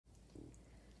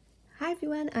Hi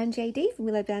everyone, I'm JD from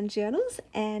Willowbound Journals,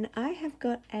 and I have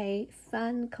got a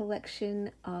fun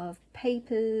collection of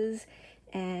papers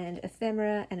and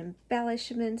ephemera and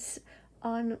embellishments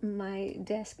on my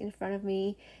desk in front of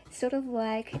me, sort of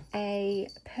like a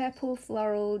purple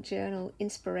floral journal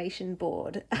inspiration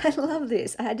board. I love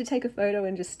this. I had to take a photo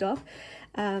and just stop.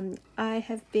 I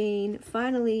have been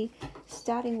finally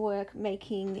starting work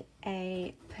making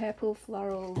a purple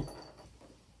floral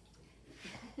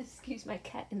excuse my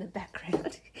cat in the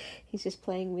background. He's just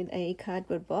playing with a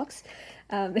cardboard box.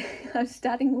 I'm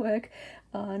starting work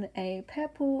on a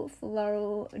purple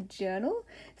floral journal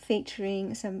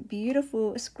featuring some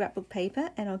beautiful scrapbook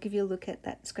paper, and I'll give you a look at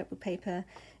that scrapbook paper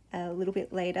a little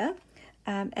bit later.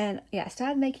 And yeah, I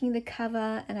started making the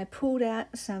cover and I pulled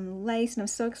out some lace, and I'm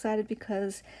so excited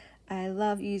because I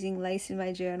love using lace in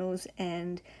my journals,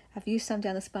 and I've used some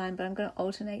down the spine, but I'm going to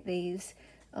alternate these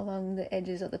along the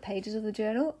edges of the pages of the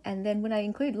journal. And then when I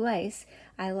include lace,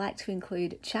 I like to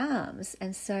include charms,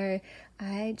 and so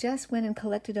I just went and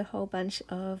collected a whole bunch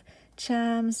of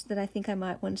charms that I think I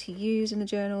might want to use in the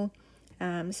journal,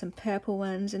 some purple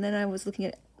ones, and then I was looking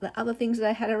at the other things that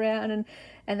I had around, and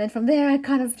then from there I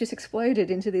kind of just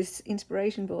exploded into this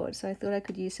inspiration board. So I thought I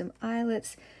could use some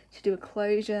eyelets to do a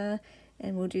closure,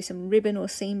 and we'll do some ribbon or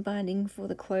seam binding for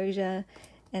the closure.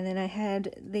 And then I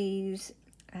had these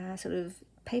sort of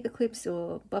paper clips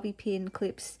or bobby pin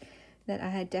clips that I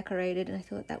had decorated, and I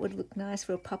thought that would look nice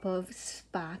for a pop of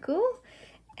sparkle.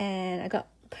 And I got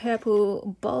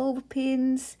purple bulb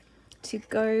pins to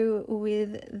go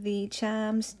with the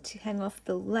charms to hang off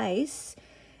the lace.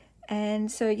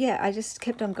 And so yeah, I just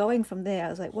kept on going from there. I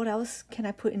was like, what else can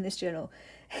I put in this journal?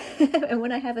 And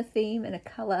when I have a theme and a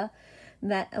color,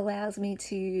 that allows me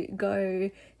to go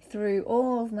through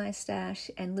all of my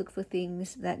stash and look for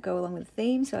things that go along with the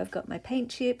theme. So I've got my paint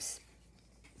chips,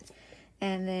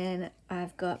 and then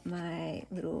I've got my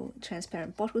little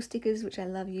transparent bottle stickers, which I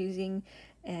love using,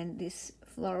 and this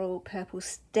floral purple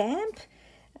stamp,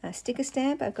 sticker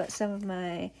stamp. I've got some of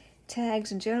my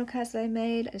tags and journal cards that I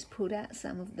made. I just pulled out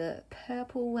some of the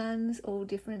purple ones, all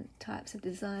different types of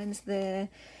designs there.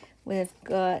 We've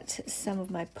got some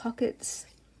of my pockets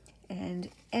and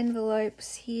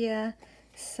envelopes here.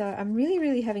 So I'm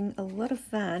really having a lot of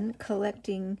fun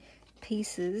collecting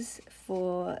pieces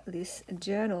for this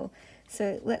journal.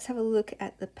 So let's have a look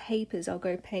at the papers. I'll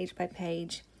go page by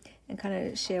page and kind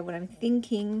of share what I'm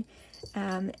thinking.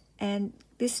 And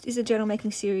this is a journal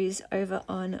making series over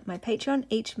on my Patreon.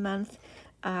 Each month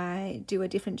I do a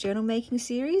different journal making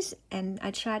series, and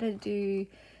I try to do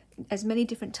as many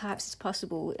different types as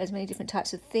possible, as many different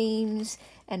types of themes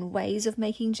and ways of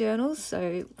making journals.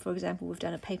 So for example, we've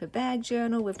done a paper bag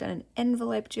journal, we've done an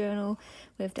envelope journal,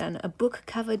 we've done a book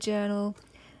cover journal,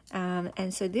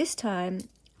 and so this time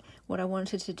what I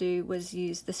wanted to do was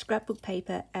use the scrapbook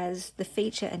paper as the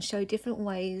feature and show different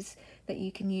ways that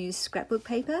you can use scrapbook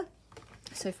paper.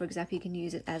 So for example, you can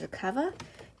use it as a cover,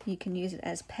 you can use it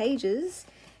as pages.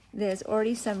 There's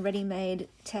already some ready-made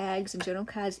tags and journal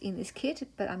cards in this kit,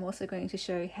 but I'm also going to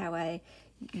show how I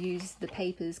use the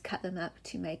papers, cut them up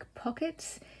to make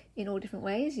pockets in all different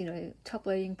ways, you know, top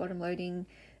loading, bottom loading,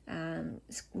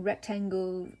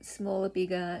 rectangle, smaller,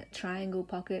 bigger, triangle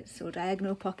pockets or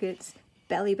diagonal pockets,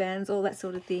 belly bands, all that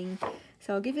sort of thing.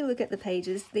 So I'll give you a look at the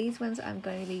pages. These ones I'm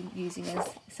going to be using as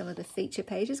some of the feature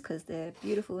pages because they're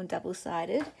beautiful and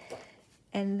double-sided.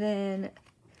 And then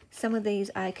some of these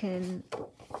I can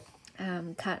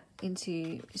cut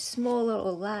into smaller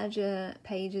or larger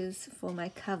pages for my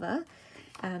cover.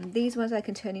 These ones I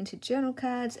can turn into journal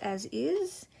cards as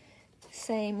is.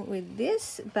 Same with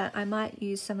this, but I might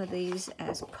use some of these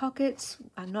as pockets.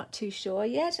 I'm not too sure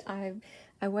yet.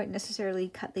 I won't necessarily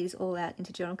cut these all out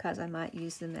into journal cards. I might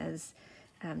use them as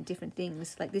different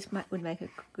things. Like this would make a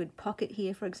good pocket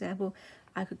here, for example.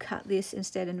 I could cut this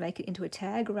instead and make it into a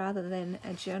tag rather than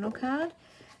a journal card.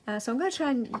 So I'm going to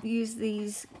try and use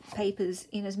these papers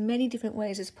in as many different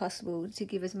ways as possible to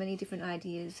give as many different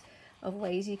ideas of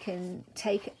ways you can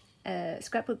take a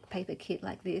scrapbook paper kit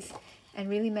like this and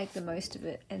really make the most of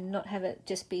it and not have it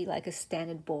just be like a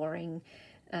standard boring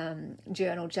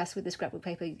journal just with the scrapbook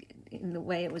paper in the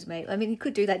way it was made. I mean, you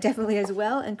could do that definitely as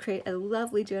well and create a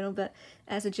lovely journal, but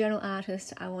as a journal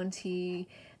artist, I want to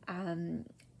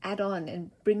add on and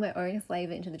bring my own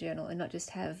flavour into the journal and not just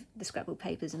have the scrapbook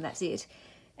papers and that's it,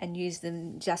 and use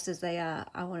them just as they are.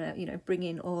 I want to, you know, bring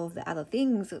in all of the other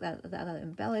things, the other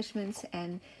embellishments,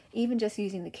 and even just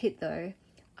using the kit though,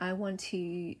 I want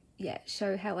to, yeah,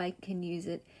 show how I can use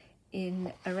it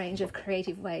in a range of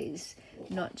creative ways,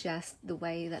 not just the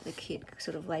way that the kit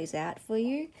sort of lays out for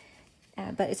you.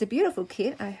 But it's a beautiful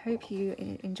kit. I hope you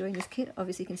enjoying this kit.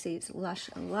 Obviously you can see it's Lush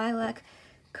Lilac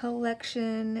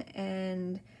collection,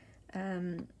 and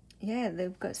yeah,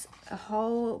 they've got a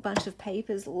whole bunch of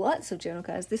papers, lots of journal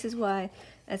cards. This is why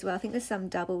as well, I think there's some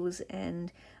doubles,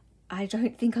 and I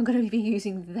don't think I'm going to be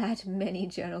using that many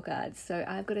journal cards, so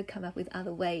I've got to come up with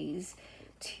other ways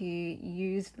to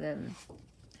use them,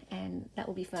 and that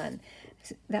will be fun.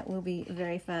 That will be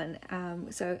very fun.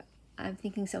 So I'm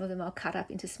thinking some of them I'll cut up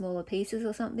into smaller pieces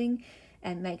or something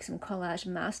and make some collage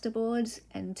masterboards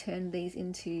and turn these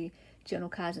into journal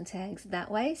cards and tags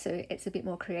that way, so it's a bit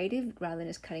more creative rather than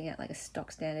just cutting out like a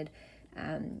stock standard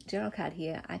journal card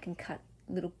here. I can cut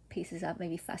little pieces up,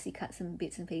 maybe fussy cut some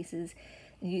bits and pieces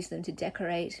and use them to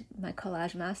decorate my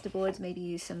collage masterboards, maybe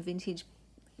use some vintage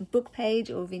book page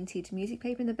or vintage music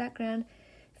paper in the background,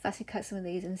 fussy cut some of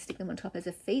these and stick them on top as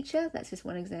a feature. That's just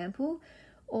one example.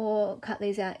 Or cut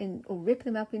these out or rip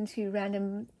them up into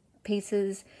random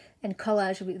pieces and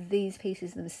collage with these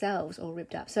pieces themselves all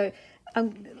ripped up. So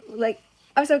I'm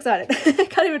so excited. I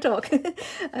can't even talk.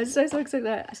 I'm so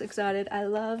excited. I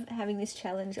love having this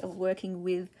challenge of working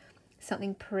with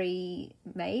something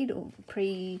pre-made or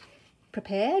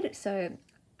pre-prepared. So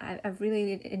I've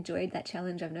really enjoyed that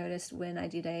challenge. I've noticed when I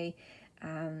did a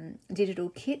digital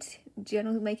kit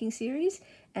journal making series,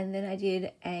 and then I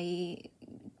did a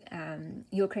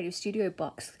Your Creative Studio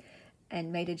box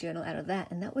and made a journal out of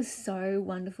that, and that was so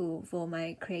wonderful for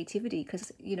my creativity,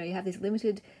 because you know, you have this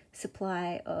limited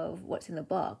supply of what's in the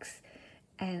box,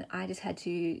 and I just had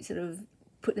to sort of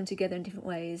put them together in different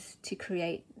ways to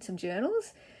create some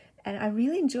journals, and I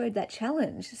really enjoyed that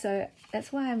challenge. So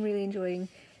that's why I'm really enjoying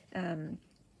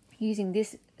using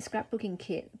this scrapbooking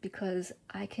kit, because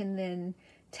I can then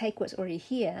take what's already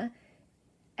here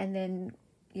and then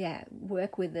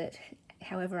work with it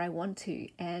however I want to.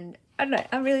 And I don't know,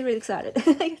 I'm really excited.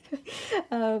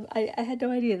 I had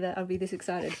no idea that I'd be this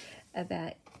excited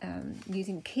about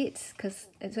using kits, because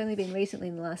it's only been recently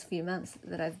in the last few months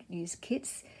that I've used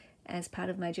kits as part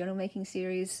of my journal making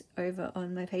series over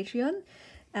on my Patreon.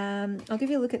 I'll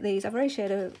give you a look at these. I've already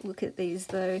shared a look at these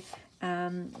though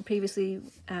previously,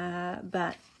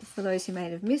 but for those who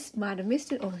might have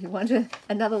missed it, or who want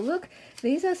another look,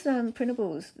 these are some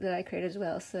printables that I created as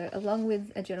well. So along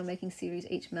with a journal making series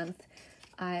each month,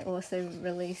 I also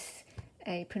release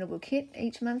a printable kit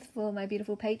each month for my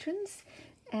beautiful patrons.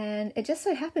 And it just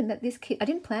so happened that this kit, I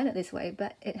didn't plan it this way,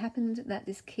 but it happened that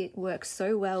this kit works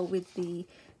so well with the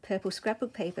purple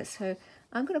scrapbook paper. So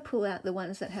I'm going to pull out the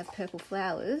ones that have purple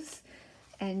flowers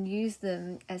and use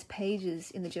them as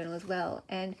pages in the journal as well.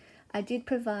 And I did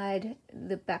provide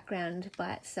the background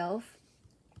by itself,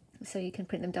 so you can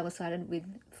print them double-sided with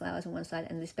flowers on one side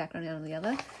and this background on the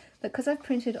other. But because I've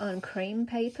printed on cream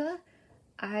paper,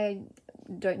 I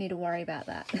don't need to worry about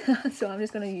that. So I'm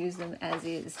just going to use them as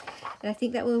is. And I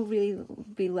think that will really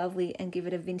be lovely and give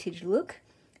it a vintage look,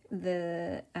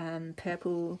 the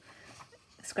purple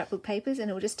scrapbook papers, and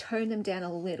it will just tone them down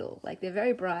a little. Like, they're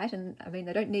very bright, and I mean,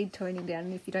 they don't need toning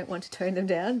down if you don't want to tone them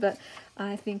down, but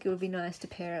I think it would be nice to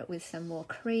pair it with some more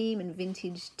cream and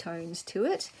vintage tones to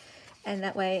it, and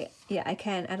that way, yeah, I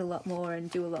can add a lot more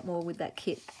and do a lot more with that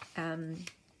kit. And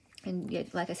yeah,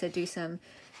 like I said, do some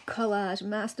collage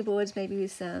masterboards, maybe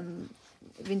with some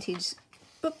vintage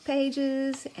book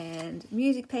pages and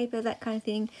music paper, that kind of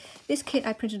thing. This kit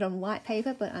I printed on white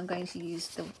paper, but I'm going to use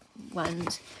the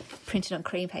ones printed on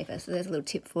cream paper. So there's a little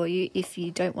tip for you. If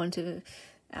you don't want to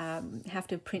have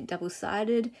to print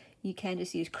double-sided, you can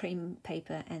just use cream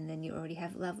paper, and then you already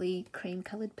have lovely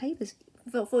cream-coloured papers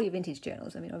for your vintage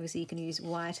journals. I mean, obviously you can use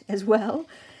white as well.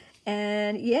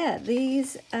 And yeah,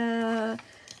 these are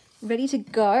ready to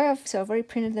go. So I've already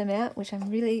printed them out, which I'm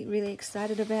really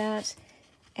excited about.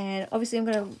 And obviously I'm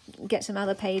going to get some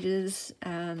other pages,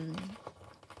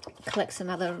 collect some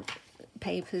other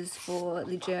papers for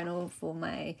the journal, for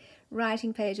my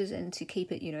writing pages, and to keep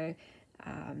it, you know,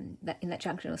 in that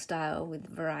junk journal style with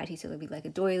variety. So there'll be like a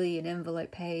doily, an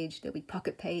envelope page, there'll be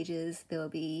pocket pages, there'll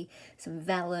be some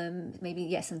vellum, maybe,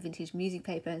 yeah, some vintage music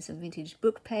paper and some vintage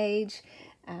book page.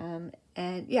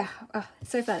 And yeah,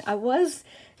 so fun. I was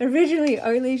originally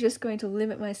only just going to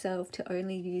limit myself to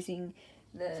only using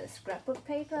the scrapbook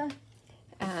paper,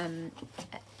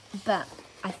 but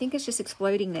I think it's just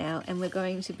exploding now, and we're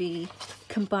going to be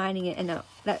combining it, and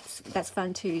that's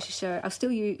fun too, to show. I'll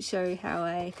still show how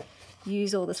I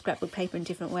use all the scrapbook paper in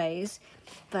different ways,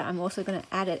 but I'm also going to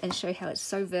add it and show how it's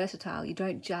so versatile. You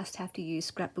don't just have to use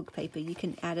scrapbook paper, you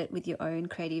can add it with your own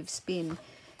creative spin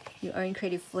your own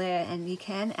creative flair, and you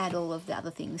can add all of the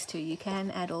other things too. You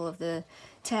can add all of the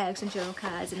tags and journal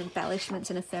cards and embellishments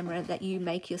and ephemera that you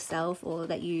make yourself or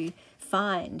that you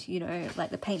find, you know,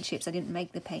 like the paint chips. I didn't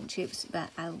make the paint chips, but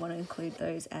I want to include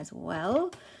those as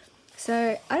well.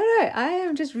 So I don't know, I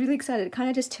am just really excited. It kind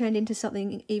of just turned into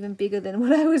something even bigger than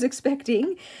what I was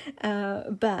expecting,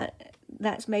 but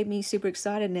that's made me super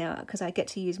excited now because I get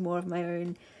to use more of my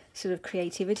own sort of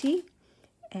creativity.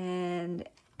 And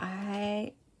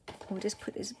I will just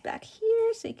put this back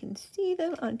here so you can see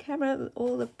them on camera,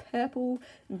 all the purple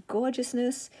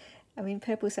gorgeousness. I mean,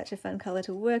 purple is such a fun color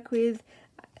to work with.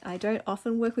 I don't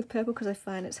often work with purple because I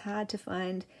find it's hard to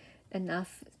find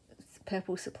enough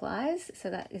purple supplies, so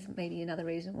that is maybe another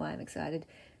reason why I'm excited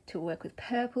to work with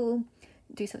purple,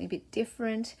 do something a bit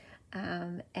different.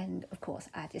 And of course,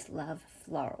 I just love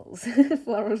florals.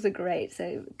 Florals are great, so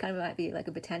it kind of might be like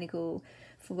a botanical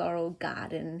floral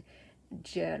garden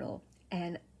journal.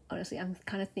 And honestly, I'm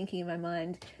kind of thinking in my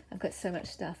mind, I've got so much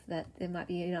stuff that there might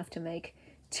be enough to make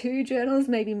 2 journals,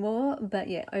 maybe more. But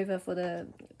yeah, over for the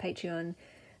Patreon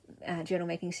journal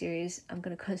making series, I'm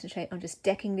going to concentrate on just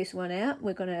decking this one out.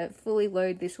 We're going to fully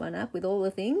load this one up with all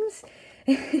the things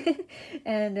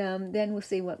and then we'll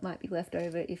see what might be left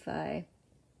over if I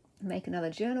make another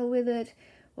journal with it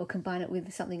or combine it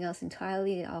with something else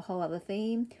entirely, a whole other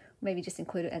theme. Maybe just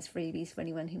include it as freebies for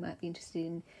anyone who might be interested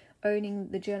in owning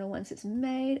the journal once it's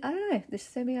made. I don't know, there's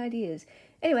so many ideas.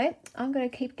 Anyway, I'm going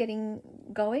to keep getting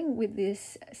going with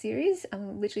this series.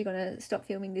 I'm literally going to stop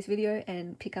filming this video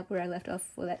and pick up where I left off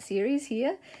for that series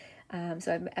here.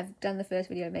 So I've done the first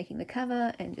video making the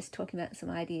cover and just talking about some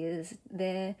ideas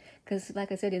there, because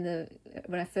like I said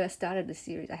when I first started the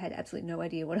series, I had absolutely no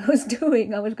idea what I was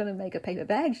doing. I was going to make a paper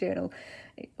bag journal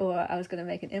or I was going to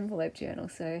make an envelope journal.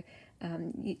 So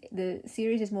the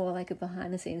series is more like a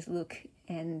behind the scenes look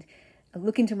and a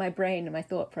look into my brain and my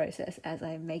thought process as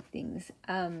I make things.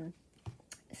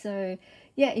 So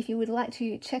yeah, if you would like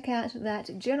to check out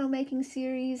that journal making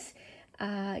series,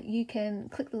 you can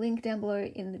click the link down below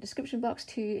in the description box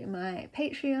to my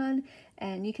Patreon,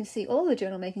 and you can see all the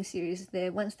journal making series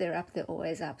there. Once they're up, they're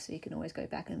always up, so you can always go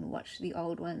back and watch the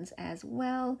old ones as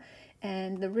well.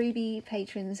 And the Ruby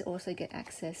patrons also get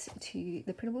access to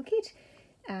the printable kit.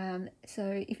 So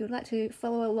if you would like to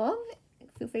follow along,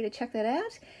 feel free to check that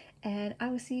out, and I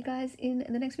will see you guys in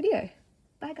the next video.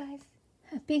 Bye guys.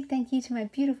 A big thank you to my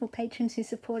beautiful patrons who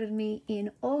supported me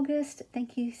in August.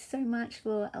 Thank you so much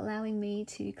for allowing me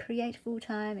to create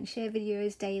full-time and share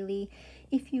videos daily.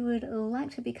 If you would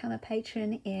like to become a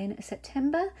patron in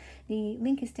September, the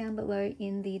link is down below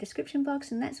in the description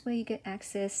box, and that's where you get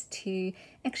access to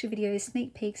extra videos,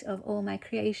 sneak peeks of all my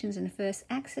creations and first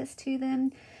access to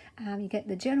them. You get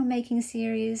the journal making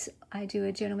series. I do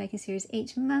a journal making series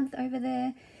each month over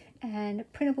there, and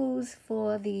printables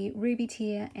for the Ruby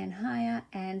tier and higher,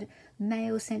 and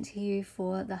mail sent to you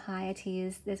for the higher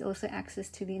tiers. There's also access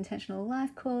to the Intentional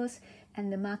Life course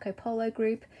and the Marco Polo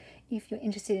group if you're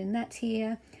interested in that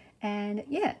tier. And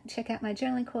yeah, check out my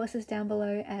journaling courses down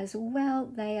below as well.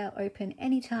 They are open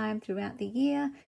anytime throughout the year.